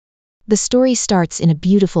The story starts in a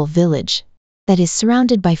beautiful village that is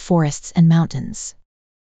surrounded by forests and mountains.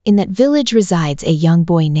 In that village resides a young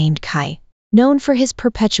boy named Kai, known for his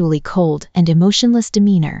perpetually cold and emotionless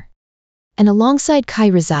demeanor. And alongside Kai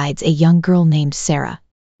resides a young girl named Sara,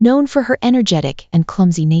 known for her energetic and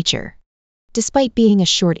clumsy nature. Despite being a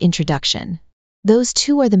short introduction, those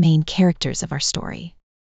two are the main characters of our story.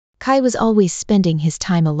 Kai was always spending his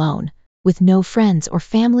time alone, with no friends or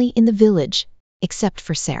family in the village, except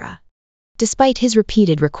for Sara. Despite his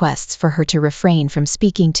repeated requests for her to refrain from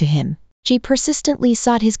speaking to him, she persistently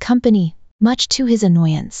sought his company, much to his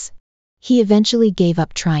annoyance. He eventually gave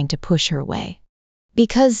up trying to push her away.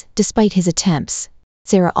 Because, despite his attempts,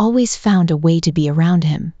 Sara always found a way to be around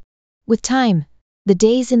him. With time, the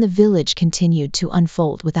days in the village continued to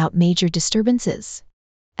unfold without major disturbances.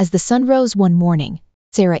 As the sun rose one morning,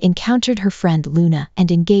 Sara encountered her friend Luna and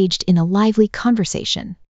engaged in a lively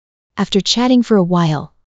conversation. After chatting for a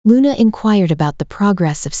while, Luna inquired about the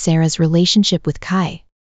progress of Sara's relationship with Kai.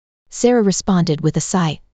 Sara responded with a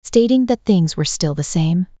sigh, stating that things were still the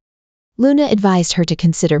same. Luna advised her to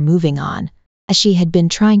consider moving on, as she had been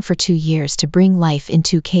trying for 2 years to bring life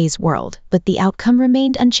into Kai's world, but the outcome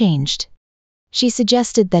remained unchanged. She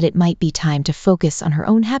suggested that it might be time to focus on her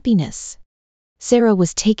own happiness. Sara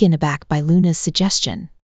was taken aback by Luna's suggestion.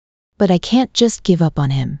 "But I can't just give up on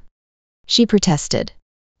him," she protested.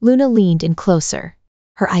 Luna leaned in closer,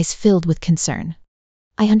 her eyes filled with concern.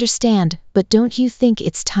 "I understand, but don't you think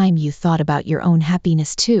it's time you thought about your own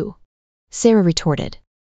happiness too?" Sara retorted.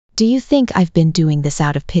 "Do you think I've been doing this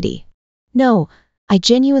out of pity? No, I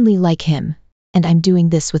genuinely like him, and I'm doing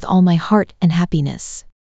this with all my heart and happiness."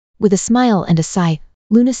 With a smile and a sigh,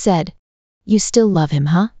 Luna said, "You still love him,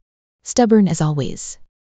 huh? Stubborn as always.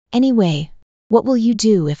 Anyway, what will you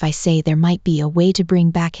do if I say there might be a way to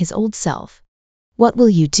bring back his old self?" "What will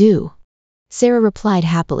you do?" Sara replied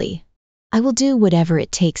happily. "I will do whatever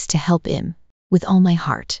it takes to help him, with all my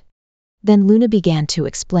heart." Then Luna began to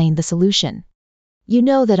explain the solution. "You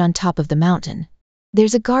know that on top of the mountain,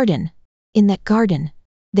 there's a garden. In that garden,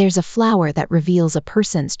 there's a flower that reveals a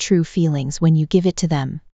person's true feelings when you give it to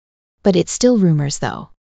them." "But it's still rumors though,"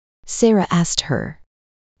 Sara asked her.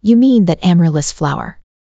 "You mean that Amaryllis flower?"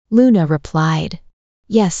 Luna replied.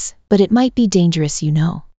 "Yes, but it might be dangerous, you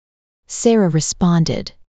know." Sara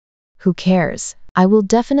responded. "Who cares? I will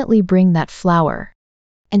definitely bring that flower."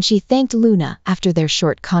 And she thanked Luna. After their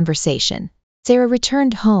short conversation, Sara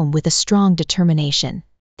returned home with a strong determination,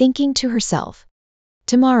 thinking to herself,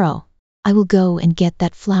 "Tomorrow, I will go and get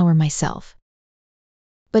that flower myself."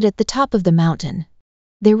 But at the top of the mountain,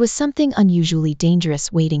 there was something unusually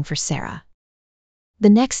dangerous waiting for Sara. The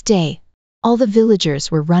next day, all the villagers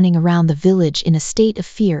were running around the village in a state of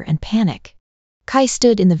fear and panic. Kai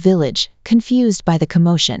stood in the village, confused by the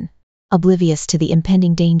commotion, oblivious to the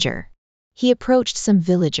impending danger. He approached some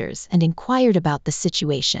villagers and inquired about the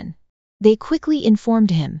situation. They quickly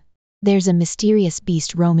informed him, "There's a mysterious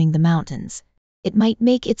beast roaming the mountains. It might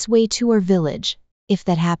make its way to our village. If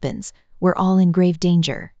that happens, we're all in grave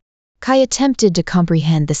danger." Kai attempted to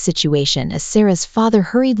comprehend the situation as Sara's father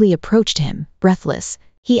hurriedly approached him, breathless.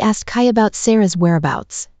 He asked Kai about Sara's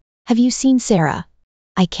whereabouts. "Have you seen Sara?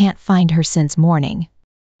 I can't find her since morning.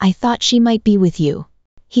 I thought she might be with you,"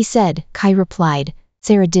 he said. Kai replied,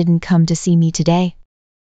 "Sara didn't come to see me today."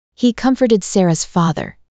 He comforted Sara's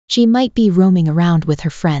father. "She might be roaming around with her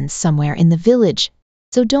friends somewhere in the village,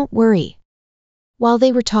 so don't worry." While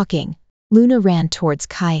they were talking, Luna ran towards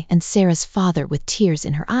Kai and Sara's father with tears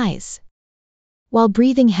in her eyes. While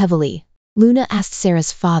breathing heavily, Luna asked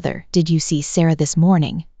Sara's father, "Did you see Sara this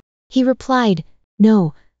morning?" He replied,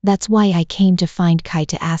 "No, that's why I came to find Kai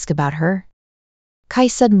to ask about her." Kai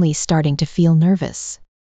suddenly starting to feel nervous.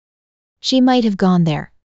 "She might have gone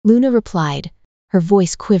there," Luna replied, her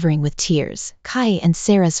voice quivering with tears. Kai and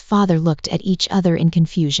Sara's father looked at each other in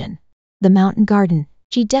confusion. "The mountain garden,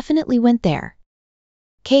 she definitely went there."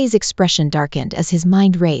 Kai's expression darkened as his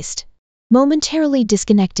mind raced, momentarily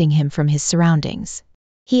disconnecting him from his surroundings.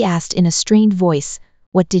 He asked in a strained voice,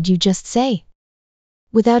 "What did you just say?"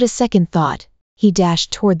 Without a second thought, he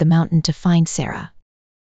dashed toward the mountain to find Sara.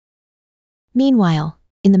 Meanwhile,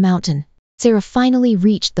 in the mountain, Sara finally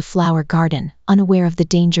reached the flower garden, unaware of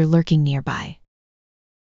the danger lurking nearby.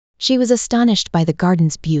 She was astonished by the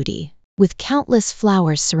garden's beauty, with countless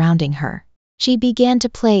flowers surrounding her. She began to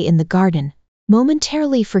play in the garden,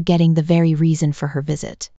 momentarily forgetting the very reason for her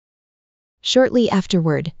visit. Shortly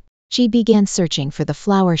afterward, she began searching for the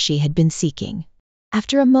flower she had been seeking.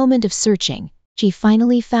 After a moment of searching, she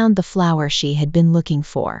finally found the flower she had been looking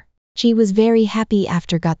for. She was very happy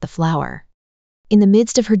after got the flower. In the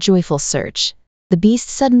midst of her joyful search, the beast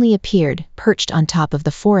suddenly appeared, perched on top of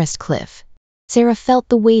the forest cliff. Sara felt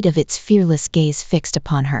the weight of its fearless gaze fixed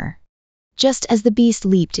upon her. Just as the beast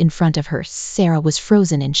leaped in front of her, Sara was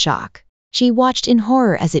frozen in shock. She watched in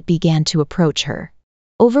horror as it began to approach her.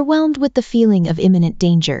 Overwhelmed with the feeling of imminent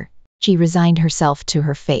danger, she resigned herself to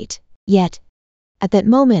her fate. Yet, at that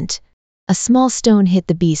moment, a small stone hit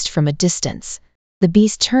the beast from a distance. The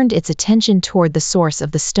beast turned its attention toward the source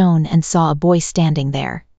of the stone and saw a boy standing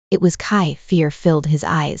there. It was Kai. Fear filled his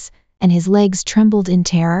eyes, and his legs trembled in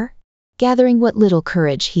terror. Gathering what little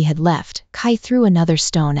courage he had left, Kai threw another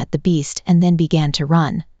stone at the beast and then began to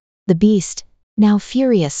run. The beast, now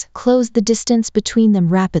furious, closed the distance between them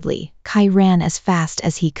rapidly. Kai ran as fast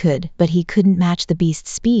as he could, but he couldn't match the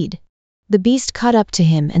beast's speed. The beast caught up to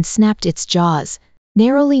him and snapped its jaws,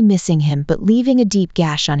 narrowly missing him but leaving a deep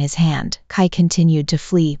gash on his hand. Kai continued to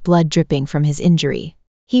flee, blood dripping from his injury.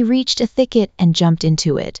 He reached a thicket and jumped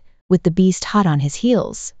into it, with the beast hot on his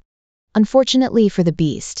heels. Unfortunately for the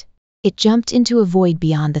beast, it jumped into a void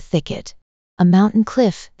beyond the thicket. A mountain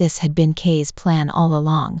cliff. This had been Kai's plan all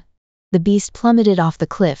along. The beast plummeted off the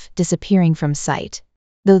cliff, disappearing from sight.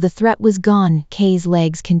 Though the threat was gone, Kai's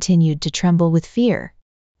legs continued to tremble with fear.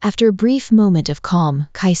 After a brief moment of calm,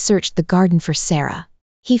 Kai searched the garden for Sara.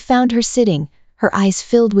 He found her sitting, her eyes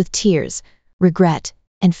filled with tears, regret,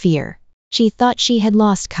 and fear. She thought she had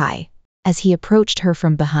lost Kai. As he approached her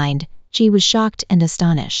from behind, she was shocked and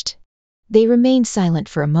astonished. They remained silent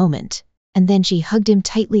for a moment, and then she hugged him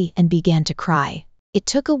tightly and began to cry. It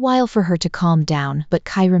took a while for her to calm down, but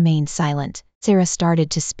Kai remained silent. Sara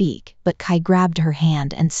started to speak, but Kai grabbed her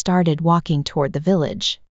hand and started walking toward the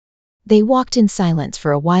village. They walked in silence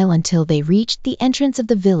for a while until they reached the entrance of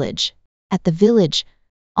the village. At the village,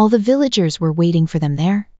 all the villagers were waiting for them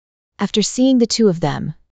there. After seeing the two of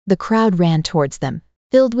them, the crowd ran towards them,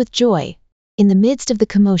 filled with joy. In the midst of the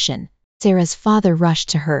commotion, Sara's father rushed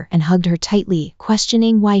to her and hugged her tightly,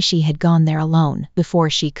 questioning why she had gone there alone. Before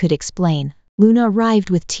she could explain, Luna arrived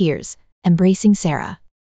with tears, embracing Sara.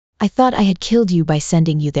 "I thought I had killed you by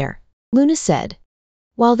sending you there," Luna said.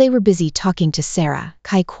 While they were busy talking to Sara,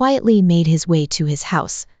 Kai quietly made his way to his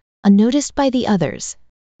house, unnoticed by the others.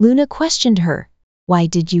 Luna questioned her. "Why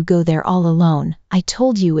did you go there all alone? I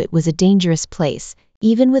told you it was a dangerous place,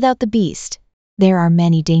 even without the beast. There are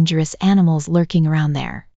many dangerous animals lurking around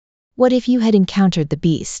there. What if you had encountered the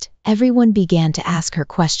beast?" Everyone began to ask her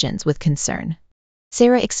questions with concern.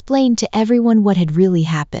 Sara explained to everyone what had really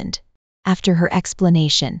happened. After her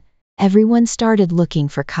explanation, everyone started looking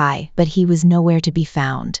for Kai, but he was nowhere to be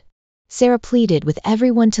found. Sara pleaded with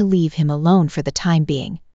everyone to leave him alone for the time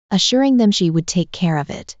being, assuring them she would take care of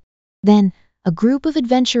it. Then, a group of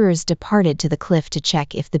adventurers departed to the cliff to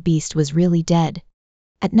check if the beast was really dead.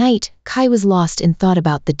 At night, Kai was lost in thought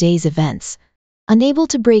about the day's events, unable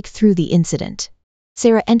to break through the incident.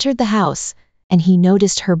 Sara entered the house, and he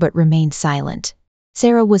noticed her but remained silent.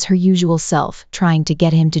 Sara was her usual self, trying to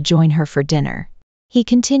get him to join her for dinner. He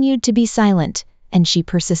continued to be silent, and she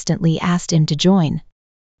persistently asked him to join.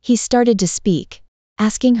 He started to speak,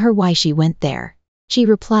 asking her why she went there. She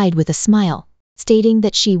replied with a smile, stating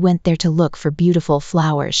that she went there to look for beautiful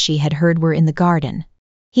flowers she had heard were in the garden.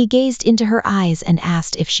 He gazed into her eyes and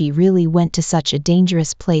asked if she really went to such a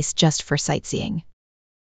dangerous place just for sightseeing.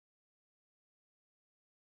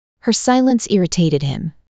 Her silence irritated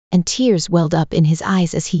him, and tears welled up in his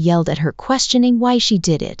eyes as he yelled at her, questioning why she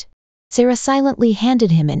did it. Sara silently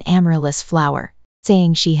handed him an amaryllis flower,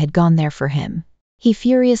 saying she had gone there for him. He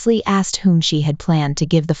furiously asked whom she had planned to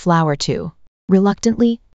give the flower to.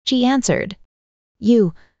 Reluctantly, she answered,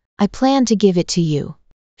 "You, I plan to give it to you."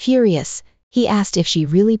 Furious, he asked if she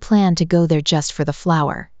really planned to go there just for the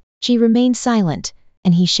flower. She remained silent,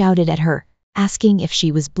 and he shouted at her, asking if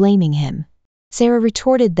she was blaming him. Sara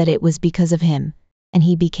retorted that it was because of him, and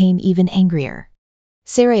he became even angrier.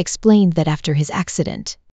 Sara explained that after his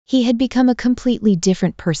accident, he had become a completely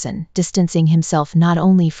different person, distancing himself not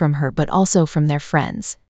only from her but also from their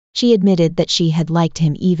friends. She admitted that she had liked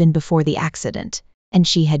him even before the accident, and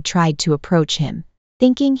she had tried to approach him,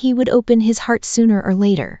 thinking he would open his heart sooner or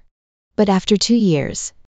later. But after 2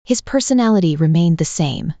 years, his personality remained the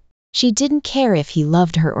same. She didn't care if he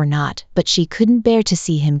loved her or not, but she couldn't bear to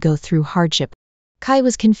see him go through hardship. Kai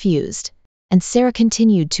was confused, and Sara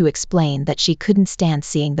continued to explain that she couldn't stand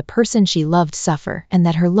seeing the person she loved suffer and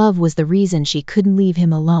that her love was the reason she couldn't leave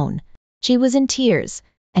him alone. She was in tears,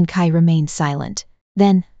 and Kai remained silent.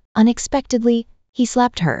 Then, unexpectedly, he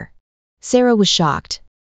slapped her. Sara was shocked,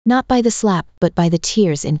 not by the slap but by the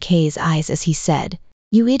tears in Kai's eyes as he said,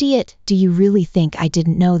 "You idiot, do you really think I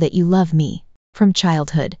didn't know that you love me?" From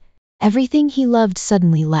childhood, everything he loved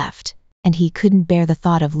suddenly left, and he couldn't bear the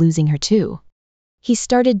thought of losing her too. He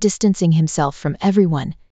started distancing himself from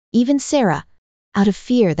everyone, even Sara, out of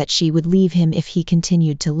fear that she would leave him if he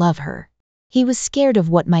continued to love her. He was scared of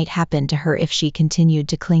what might happen to her if she continued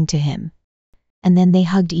to cling to him. And then they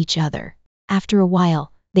hugged each other. After a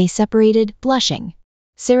while, they separated, blushing.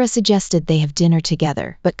 Sara suggested they have dinner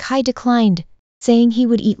together, but Kai declined, saying he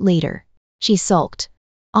would eat later. She sulked,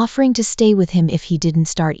 offering to stay with him if he didn't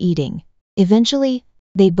start eating. Eventually,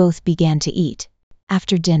 they both began to eat.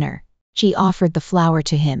 After dinner, she offered the flower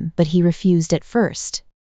to him, but he refused at first.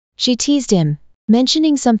 She teased him,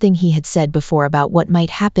 mentioning something he had said before about what might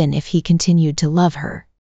happen if he continued to love her.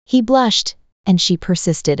 He blushed, and she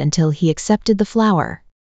persisted until he accepted the flower.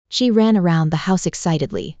 She ran around the house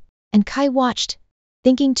excitedly, and Kai watched,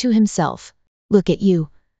 thinking to himself, "Look at you.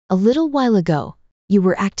 A little while ago, you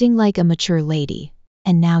were acting like a mature lady,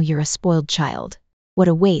 and now you're a spoiled child. What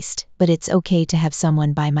a waste, but it's okay to have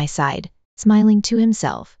someone by my side," smiling to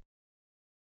himself.